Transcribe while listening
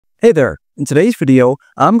Hey there, in today's video,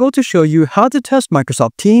 I'm going to show you how to test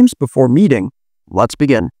Microsoft Teams before meeting. Let's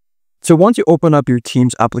begin. So once you open up your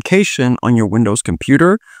Teams application on your Windows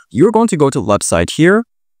computer, you're going to go to the left side here,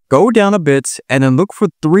 go down a bit, and then look for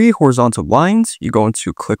 3 horizontal lines. You're going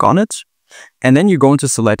to click on it, and then you're going to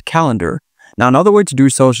select Calendar. Now another way to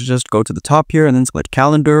do so is to just go to the top here and then select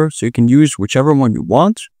Calendar, so you can use whichever one you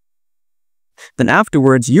want. Then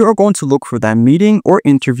afterwards, you are going to look for that meeting or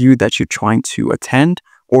interview that you're trying to attend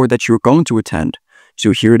or that you're going to attend.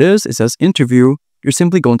 So here it is, it says interview. You're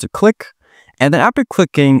simply going to click, and then after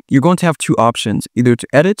clicking, you're going to have 2 options, either to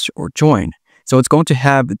edit or join. So it's going to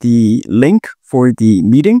have the link for the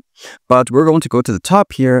meeting, but we're going to go to the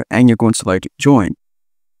top here and you're going to select join.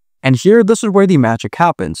 And here, this is where the magic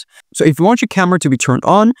happens. So if you want your camera to be turned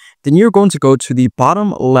on, then you're going to go to the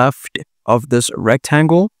bottom left of this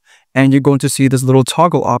rectangle, and you're going to see this little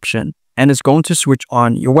toggle option, and it's going to switch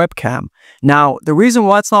on your webcam. Now, the reason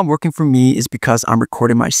why it's not working for me is because I'm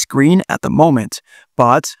recording my screen at the moment.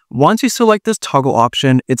 But once you select this toggle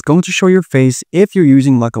option, it's going to show your face if you're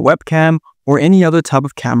using like a webcam or any other type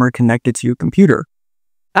of camera connected to your computer.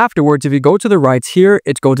 Afterwards, if you go to the right here,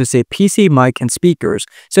 it's going to say PC, mic, and speakers.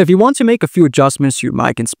 So if you want to make a few adjustments to your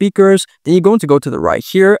mic and speakers, then you're going to go to the right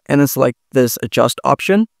here and it's like this adjust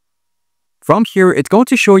option. From here, it's going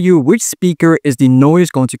to show you which speaker is the noise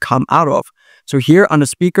going to come out of. So here on the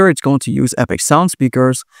speaker, it's going to use Epic Sound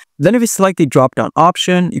speakers. Then if you select the drop-down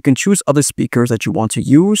option, you can choose other speakers that you want to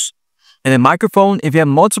use. And then microphone, if you have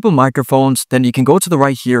multiple microphones, then you can go to the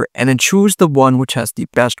right here and then choose the one which has the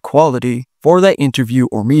best quality for that interview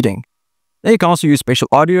or meeting. Then you can also use spatial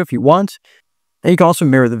audio if you want. Then you can also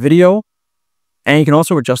mirror the video. And you can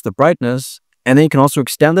also adjust the brightness. And then you can also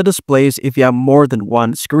extend the displays if you have more than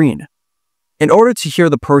one screen. In order to hear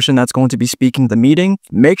the person that's going to be speaking the meeting,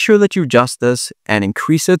 make sure that you adjust this and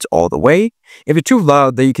increase it all the way. If it's too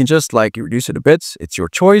loud, then you can just reduce it a bit. It's your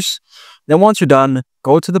choice. Then once you're done,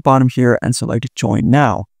 go to the bottom here and select join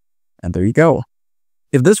now. And there you go.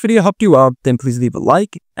 If this video helped you out, then please leave a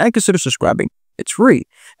like and consider subscribing. It's free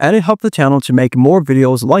and it helps the channel to make more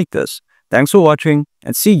videos like this. Thanks for watching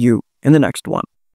and see you in the next one.